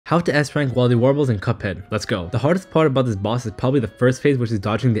How to S-rank Wally Warbles in Cuphead. Let's go. The hardest part about this boss is probably the first phase, which is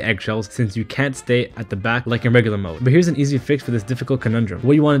dodging the eggshells, since you can't stay at the back like in regular mode. But here's an easy fix for this difficult conundrum.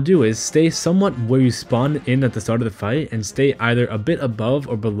 What you want to do is stay somewhat where you spawn in at the start of the fight and stay either a bit above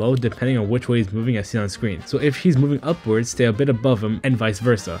or below depending on which way he's moving as seen on screen. So if he's moving upwards, stay a bit above him and vice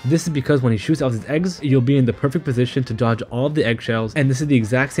versa. This is because when he shoots out his eggs, you'll be in the perfect position to dodge all of the eggshells, and this is the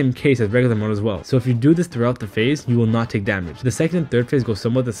exact same case as regular mode as well. So if you do this throughout the phase, you will not take damage. The second and third phase go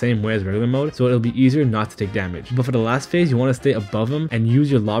somewhat the same way as regular mode, so it'll be easier not to take damage. But for the last phase, you want to stay above him and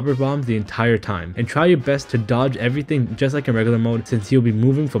use your lobber bombs the entire time, and try your best to dodge everything just like in regular mode, since he'll be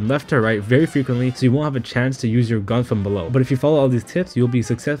moving from left to right very frequently, so you won't have a chance to use your gun from below. But if you follow all these tips, you'll be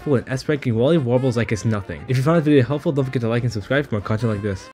successful in S-ranking Wally Warbles like it's nothing. If you found this video helpful, don't forget to like and subscribe for more content like this.